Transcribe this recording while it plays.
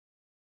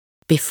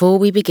Before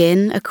we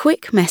begin, a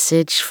quick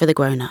message for the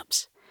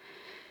grown-ups.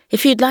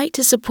 If you'd like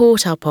to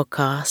support our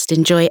podcast,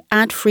 enjoy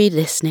ad-free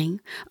listening,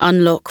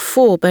 unlock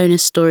 4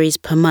 bonus stories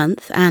per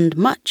month, and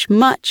much,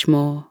 much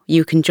more,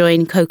 you can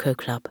join Coco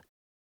Club.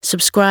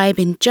 Subscribe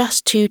in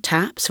just 2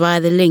 taps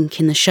via the link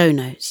in the show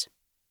notes.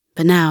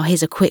 But now,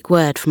 here's a quick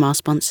word from our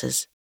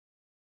sponsors.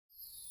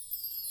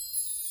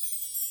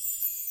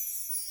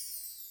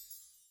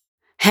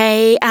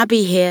 Hey,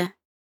 Abby here.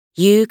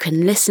 You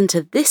can listen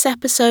to this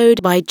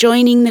episode by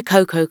joining the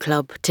Coco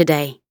Club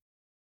today.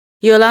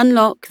 You'll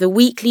unlock the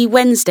weekly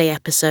Wednesday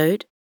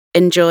episode,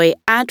 enjoy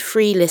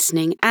ad-free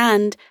listening,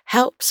 and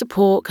help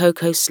support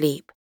Coco's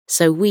sleep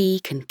so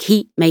we can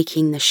keep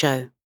making the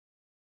show.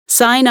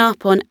 Sign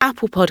up on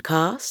Apple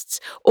Podcasts,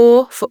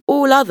 or for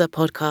all other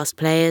podcast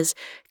players,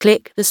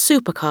 click the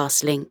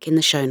Supercast link in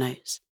the show notes.